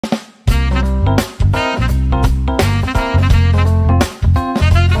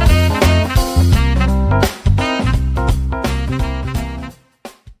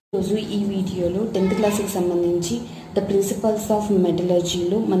Topic సంబంధించి the principles of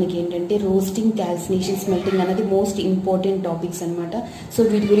మెటలర్జీలో మనకి ఏంటంటే రోస్టింగ్, క్యాల్సినేషన్, స్మెల్టింగ్ అనేది మోస్ట్ ఇంపార్టెంట్ టాపిక్స్ అనమాట. సో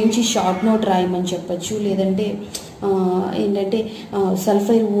వీటి గురించి షార్ట్ నోట్ రాయమని చెప్పచ్చు. లేదంటే ఏంటంటే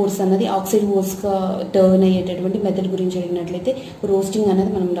సల్ఫైర్ ఓర్స్ అన్నది ఆక్సైడ్ ఓర్స్గా టర్న్ అయ్యేటటువంటి మెథడ్ గురించి అడిగినట్లయితే రోస్టింగ్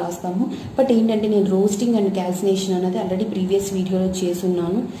అనేది మనం రాస్తాము. బట్ ఏంటంటే నేను రోస్టింగ్ అండ్ క్యాల్సినేషన్ అనేది ఆల్రెడీ ప్రీవియస్ వీడియోలో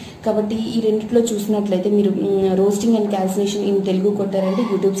చేస్తున్నాను. కాబట్టి ఈ రెండిట్లో చూసినట్లయితే మీరు roasting and calcination in Telugu కొట్టారంటే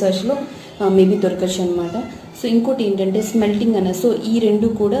YouTube సర్చ్లో maybe దొరకచ్చు అనమాట. సో ఇంకోటి ఏంటంటే స్మెల్టింగ్ అన్న, సో ఈ రెండు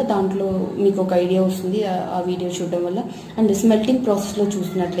కూడా దాంట్లో మీకు ఒక ఐడియా వస్తుంది ఆ వీడియో చూడడం వల్ల. అండ్ స్మెల్టింగ్ ప్రాసెస్లో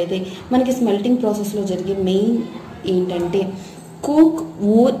చూసినట్లయితే మనకి స్మెల్టింగ్ ప్రాసెస్లో జరిగే మెయిన్ ఏంటంటే coke,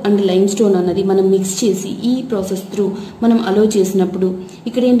 or and lime stone అన్నది మనం మిక్స్ చేసి ఈ ప్రాసెస్ త్రూ మనం అలో చేసినప్పుడు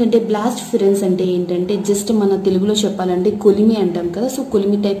ఇక్కడ ఏంటంటే బ్లాస్ట్ ఫిరెన్స్ అంటే ఏంటంటే జస్ట్ మన తెలుగులో చెప్పాలంటే కొలిమి అంటాం కదా. సో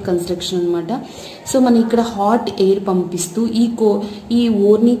కొలిమి టైప్ కన్స్ట్రక్షన్ అనమాట. సో మనం ఇక్కడ హాట్ ఎయిర్ పంపిస్తూ ఈ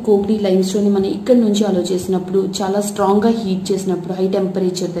ఓర్ని, కోక్ని, లైమ్ స్టోన్ని మనం ఇక్కడ నుంచి అలో చేసినప్పుడు చాలా స్ట్రాంగ్గా హీట్ చేసినప్పుడు హై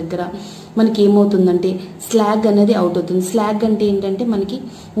టెంపరేచర్ దగ్గర మనకి ఏమవుతుందంటే స్లాగ్ అనేది అవుట్ అవుతుంది. స్లాగ్ అంటే ఏంటంటే మనకి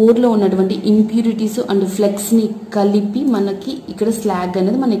ఓర్లో ఉన్నటువంటి ఇంప్యూరిటీస్ అండ్ ఫ్లెక్స్ని కలిపి మనకి ఇక్కడ స్లాగ్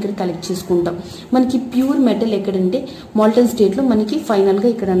అనేది మనం ఇక్కడ కలెక్ట్ చేసుకుంటాం. మనకి ప్యూర్ మెటల్ ఎక్కడంటే మాల్టన్ స్టేట్లో మనకి ఫైనల్గా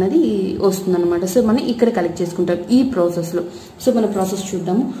ఇక్కడ అనేది వస్తుంది అనమాట. సో మనం ఇక్కడ కలెక్ట్ చేసుకుంటాం ఈ ప్రాసెస్లో. సో మన ప్రాసెస్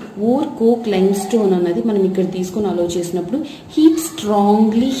చూద్దాము. ఓర్, కోక్, లైమ్ స్టోన్ అన్నది మనం ఇక్కడ తీసుకొని అలో చేసినప్పుడు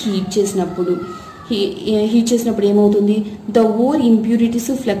స్ట్రాంగ్లీ హీట్ చేసినప్పుడు ఏమవుతుంది, ద ఓర్ ఇంప్యూరిటీస్,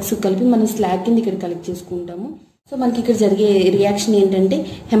 ఫ్లక్స్ కలిపి మనం స్లాగ్ కింద ఇక్కడ కలెక్ట్ చేసుకుంటాము. సో మనకి ఇక్కడ జరిగే రియాక్షన్ ఏంటంటే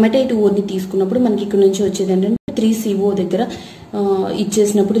హెమటైట్ ఓర్ని తీసుకున్నప్పుడు మనకి ఇక్కడ నుంచి వచ్చేది ఏంటంటే 3CO దగ్గర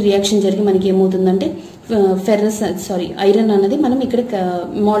ఇచ్చేసినప్పుడు రియాక్షన్ జరిగి మనకి ఏమవుతుందంటే ఐరన్ అనేది మనం ఇక్కడ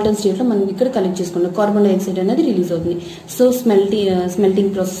మాల్టన్ స్టేట్లో మనం ఇక్కడ కలెక్ట్ చేసుకుంటాం. కార్బన్ డైఆక్సైడ్ అనేది రిలీజ్ అవుతుంది. సో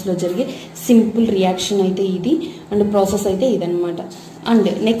స్మెల్టింగ్ ప్రాసెస్లో జరిగే సింపుల్ రియాక్షన్ అయితే ఇది అండ్ ప్రాసెస్ అయితే ఇదనమాట. అండ్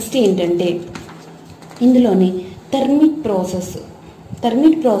నెక్స్ట్ ఏంటంటే ఇందులోని థర్మిట్ ప్రాసెస్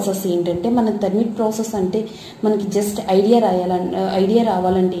ఏంటంటే థర్మిట్ ప్రాసెస్ అంటే మనకి జస్ట్ ఐడియా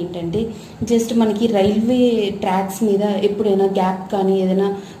రావాలంటే ఏంటంటే జస్ట్ మనకి రైల్వే ట్రాక్స్ మీద ఎప్పుడైనా గ్యాప్ కానీ ఏదైనా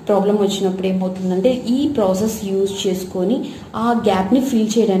ప్రాబ్లం వచ్చినప్పుడు ఏమవుతుందంటే ఈ ప్రాసెస్ యూజ్ చేసుకొని ఆ గ్యాప్ని ఫిల్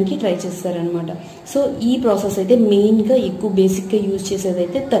చేయడానికి ట్రై చేస్తారనమాట. సో ఈ ప్రాసెస్ అయితే మెయిన్గా ఎక్కువ బేసిక్గా యూజ్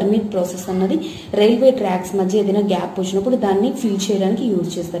చేసేదైతే థర్మిట్ ప్రాసెస్ అన్నది రైల్వే ట్రాక్స్ మధ్య ఏదైనా గ్యాప్ వచ్చినప్పుడు దాన్ని ఫిల్ చేయడానికి యూజ్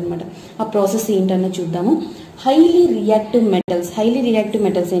చేస్తారనమాట. ఆ ప్రాసెస్ ఏంటన్నా చూద్దాము. హైలీ రియాక్టివ్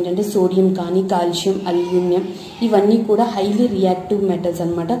మెటల్స్ ఏంటంటే సోడియం కానీ, కాల్షియం, అల్యూమినియం ఇవన్నీ కూడా హైలీ రియాక్టివ్ మెటల్స్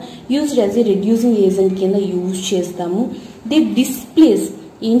అనమాట. Used as a reducing agent కింద యూజ్ చేస్తాము. ది డిస్ప్లేస్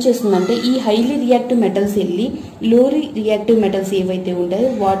ఏం చేస్తుందంటే ఈ హైలీ రియాక్టివ్ మెటల్స్ వెళ్ళి లో రియాక్టివ్ మెటల్స్ ఏవైతే ఉంటాయో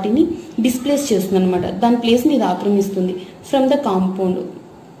వాటిని డిస్ప్లేస్ చేస్తుంది అనమాట. దాని ప్లేస్ని ఇది ఆక్రమిస్తుంది ఫ్రమ్ ద కాంపౌండ్.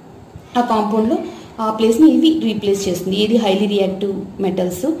 ఆ కాంపౌండ్లో ఆ ప్లేస్ని ఇది రీప్లేస్ చేస్తుంది. ఏది హైలీ రియాక్టివ్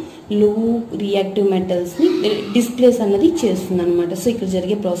మెటల్స్ లో రియాక్టివ్ మెటల్స్ని డిస్ప్లేస్ అన్నది చేస్తుంది అనమాట. సో ఇక్కడ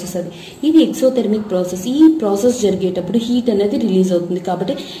జరిగే ప్రాసెస్ అది. ఇది ఎక్సోథెర్మిక్ ప్రాసెస్. ఈ ప్రాసెస్ జరిగేటప్పుడు హీట్ అనేది రిలీజ్ అవుతుంది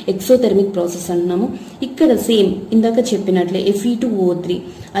కాబట్టి ఎక్సోథెర్మిక్ ప్రాసెస్ అంటున్నాము. ఇక్కడ సేమ్ ఇందాక చెప్పినట్లే Fe2O3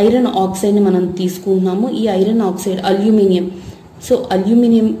 ఐరన్ ఆక్సైడ్ని మనం తీసుకుంటున్నాము. ఈ iron oxide aluminium. So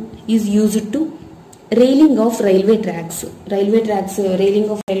aluminium is used to railing of railway tracks.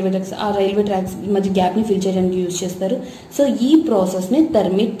 ఆ రైల్వే ట్రాక్స్ మధ్య గ్యాప్ని ఫిల్ చేయడానికి యూజ్ చేస్తారు. సో ఈ ప్రాసెస్ని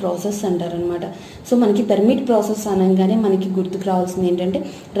థర్మిట్ ప్రాసెస్ అంటారనమాట. సో మనకి థర్మిట్ ప్రాసెస్ అనగానే మనకి గుర్తుకు రావాల్సింది ఏంటంటే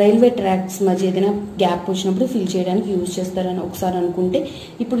రైల్వే ట్రాక్స్ మధ్య ఏదైనా గ్యాప్ వచ్చినప్పుడు ఫిల్ చేయడానికి యూజ్ చేస్తారని ఒకసారి అనుకుంటే,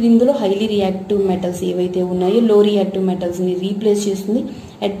 ఇప్పుడు ఇందులో హైలీ రియాక్టివ్ మెటల్స్ ఏవైతే ఉన్నాయో లో రియాక్టివ్ మెటల్స్ని రీప్లేస్ చేస్తుంది.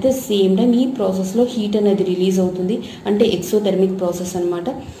 అట్ ద సేమ్ టైం ఈ ప్రాసెస్లో హీట్ అనేది రిలీజ్ అవుతుంది, అంటే ఎక్సోథెర్మిక్ ప్రాసెస్ అనమాట.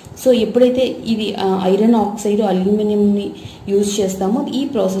 సో ఎప్పుడైతే ఇది ఐరన్ ఆక్సైడ్, అల్యూమినియంని యూజ్ చేస్తామో ఈ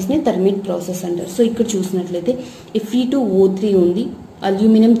ప్రాసెస్ని థర్మిట్ ప్రాసెస్ అంటారు. సో ఇక్కడ చూసినట్లయితే Fe2O3 ఉంది,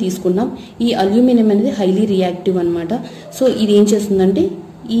 అల్యూమినియం తీసుకున్నాం. ఈ అల్యూమినియం అనేది హైలీ రియాక్టివ్ అనమాట. సో ఇది ఏం చేస్తుందంటే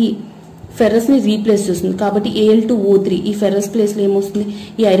ఈ ఫెర్రస్ని రీప్లేస్ చేస్తుంది కాబట్టి Al2O3 ఈ ఫెర్రస్ ప్లేస్లో ఏమొస్తుంది,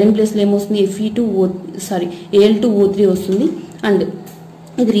 ఈ ఐరన్ ప్లేస్లో ఏమొస్తుంది, Al2O3 వస్తుంది. అండ్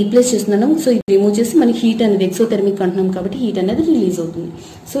ఇది రీప్లేస్ చేస్తున్నాం. సో ఇది రిమూవ్ చేసి మనకి హీట్ అనేది ఎక్సోథెర్మిక్ అంటున్నాం కాబట్టి హీట్ అనేది రిలీజ్ అవుతుంది.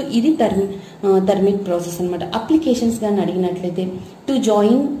 సో ఇది థర్మిట్ ప్రాసెస్ అనమాట. అప్లికేషన్స్ కానీ అడిగినట్లయితే to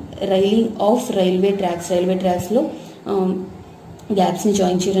join railing of railway ట్రాక్స్లో గ్యాప్స్ని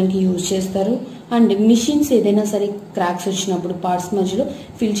join చేయడానికి యూజ్ చేస్తారు. అండ్ మిషన్స్ ఏదైనా సరే క్రాక్స్ వచ్చినప్పుడు పార్ట్స్ మధ్యలో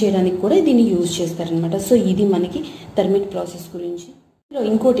ఫిల్ చేయడానికి కూడా దీన్ని యూజ్ చేస్తారనమాట. సో ఇది మనకి థర్మిట్ ప్రాసెస్ గురించి.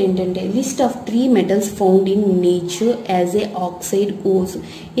 ఇంకోటి ఏంటంటే list of 3 metals found in nature as a oxide ఓర్స్.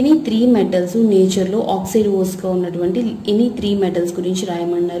 Any 3 metals నేచర్లో ఆక్సైడ్ ఓర్స్గా ఉన్నటువంటి ఎనీ 3 metals గురించి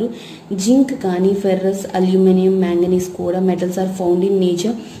రాయమన్నారు. జింక్ కానీ, ఫెర్రస్, అల్యూమినియం, మ్యాంగనీస్ కూడా metals are found in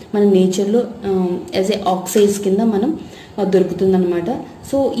nature. మన నేచర్లో యాజ్ ఏ ఆక్సైడ్స్ కింద మనం దొరుకుతుంది అనమాట.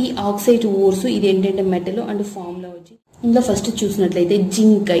 సో ఈ ఆక్సైడ్ ఓర్స్ ఇది ఏంటంటే మెటల్ అండ్ ఫార్ములా వచ్చి ఇందులో ఫస్ట్ చూసినట్లయితే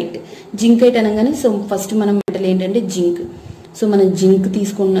జింకైట్ అనగానే సో ఫస్ట్ మనం మెటల్ ఏంటంటే జింక్. సో మనం జింక్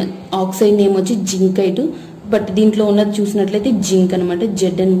తీసుకున్న ఆక్సైడ్ నేమ్ వచ్చి జింకైట్, బట్ దీంట్లో ఉన్నది చూసినట్లయితే జింక్ అనమాట,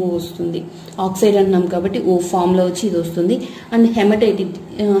 ZnO వస్తుంది. ఆక్సైడ్ అన్నాం కాబట్టి ఓ ఫామ్లో వచ్చి ఇది వస్తుంది. అండ్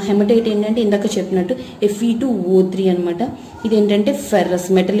హెమటైట్ ఏంటంటే ఇందాక చెప్పినట్టు Fe2O3 అనమాట. ఇది ఏంటంటే ఫెర్రస్,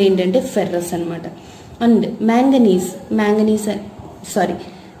 మెటల్ ఏంటంటే ఫెర్రస్ అనమాట. అండ్ మ్యాంగనీస్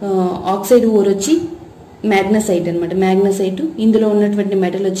ఆక్సైడ్ ఓర్ వచ్చి మ్యాగ్నసైట్ అనమాట. ఇందులో ఉన్నటువంటి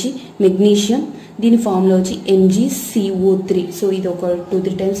మెటల్ వచ్చి మెగ్నీషియం, దీని ఫామ్లో వచ్చి MgCO3. సో ఇది ఒక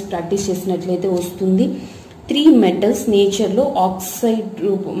 2-3 టైమ్స్ ప్రాక్టీస్ చేసినట్లయితే వస్తుంది. 3 మెటల్స్ నేచర్లో ఆక్సైడ్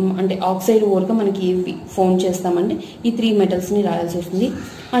రూపం అంటే ఆక్సైడ్ ఓర్గా మనకి ఏవి ఫౌండ్ చేస్తామంటే ఈ 3 మెటల్స్ని రాయాల్సి వస్తుంది.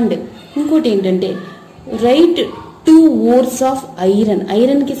 అండ్ ఇంకోటి ఏంటంటే రైట్ 2 ఓర్స్ ఆఫ్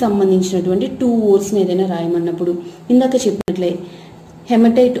ఐరన్కి సంబంధించినటువంటి 2 ఓర్స్ని ఏదైనా రాయమన్నప్పుడు ఇందాక చెప్పినట్లే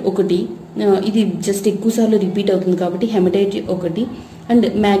హెమటైట్ ఒకటి, ఇది జస్ట్ ఎక్కువసార్లు రిపీట్ అవుతుంది కాబట్టి హెమటైట్ ఒకటి అండ్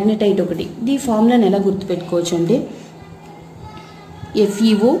మ్యాగ్నెటైట్ ఒకటి. ఈ ఫార్ములాని ఎలా గుర్తుపెట్టుకోవచ్చు అంటే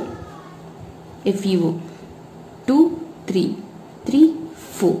FeO 2 3 3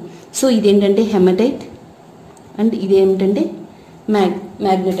 4. సో ఇదేంటంటే హెమటైట్ అండ్ ఇదేంటంటే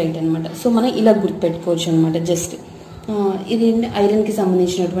మ్యాగ్నెటైట్ అనమాట. సో మనం ఇలా గుర్తుపెట్టుకోవచ్చు అనమాట. జస్ట్ ఇది ఐరన్కి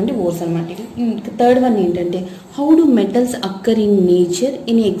సంబంధించినటువంటి ఓర్స్ అనమాట. థర్డ్ వన్ ఏంటంటే how do metals అక్కర్ in nature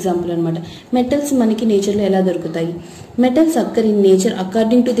in example అనమాట. మెటల్స్ మనకి నేచర్లో ఎలా దొరుకుతాయి? Metals అక్కర్ in nature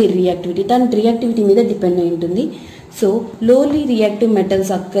according to the reactivity, దాని రియాక్టివిటీ మీద డిపెండ్ అయి ఉంటుంది. So lowly reactive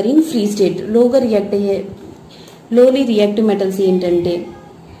metals అక్కర్ in free state, lowly reactive metals ఏంటంటే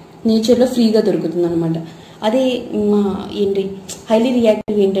నేచర్లో ఫ్రీగా దొరుకుతుంది అనమాట. అదే ఏంటి హైలీ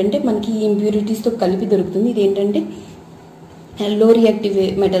రియాక్టివ్ ఏంటంటే మనకి ఇంప్యూరిటీస్తో కలిపి దొరుకుతుంది. ఇదేంటంటే లో రియాక్టివ్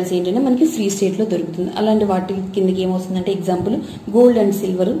మెటల్స్ ఏంటంటే మనకి ఫ్రీ స్టేట్లో దొరుకుతుంది. అలాంటి వాటి కిందకి ఏమొస్తుందంటే ఎగ్జాంపుల్ గోల్డ్ అండ్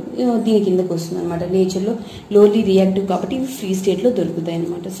సిల్వర్ దీని కిందకి వస్తుంది అనమాట. నేచర్లో లోలీ రియాక్టివ్ కాబట్టి ఇవి ఫ్రీ స్టేట్లో దొరుకుతాయి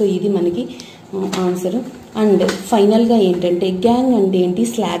అనమాట. సో ఇది మనకి ఆన్సర్. అండ్ ఫైనల్గా ఏంటంటే గ్యాంగ్ అంటే ఏంటి,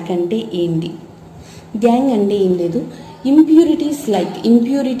 స్లాగ్ అంటే ఏంటి? గ్యాంగ్ అంటే ఏం లేదు,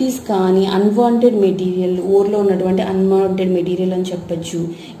 ఇంప్యూరిటీస్ కానీ అన్వాంటెడ్ మెటీరియల్, ఓర్లో ఉన్నటువంటి అన్వాంటెడ్ మెటీరియల్ అని చెప్పచ్చు.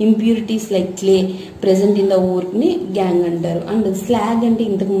 Impurities like clay present in the ఓర్ని గ్యాంగ్ అంటారు. అండ్ స్లాగ్ అంటే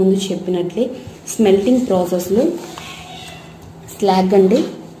ఇంతకు ముందు చెప్పినట్లే స్మెల్టింగ్ ప్రాసెస్లో స్లాగ్ అంటే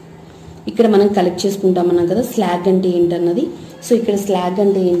ఇక్కడ మనం కలెక్ట్ చేసుకుంటామన్నాం కదా, స్లాగ్ అంటే ఏంటన్నది. సో ఇక్కడ స్లాగ్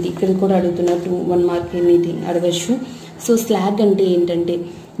అంటే ఏంటి ఇక్కడ కూడా అడుగుతున్నట్టు 1 మార్క్ ఎనీథింగ్ అడగచ్చు. సో స్లాగ్ అంటే ఏంటంటే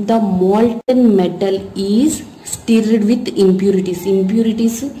the molten metal is stirred with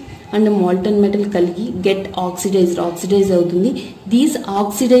impurities and molten metal కలిగి గెట్ ఆక్సిడైజ్ అవుతుంది. These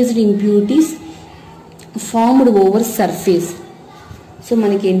oxidised impurities formed over surface. So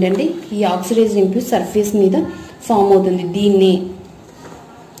మనకి ఏంటంటే ఈ ఆక్సిడైజ్డ్ ఇంప్యూరిటీ సర్ఫేస్ మీద ఫామ్ అవుతుంది. దీన్నే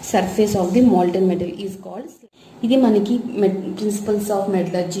surface of the molten metal is called. ఇది మనకి ప్రిన్సిపల్స్ ఆఫ్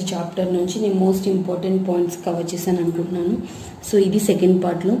మెటలర్జీ చాప్టర్ నుంచి నేను మోస్ట్ ఇంపార్టెంట్ పాయింట్స్ కవర్ చేశాను అనుకుంటున్నాను. సో ఇది సెకండ్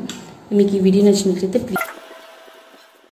పార్ట్లో. మీకు ఈ వీడియో నచ్చినట్లయితే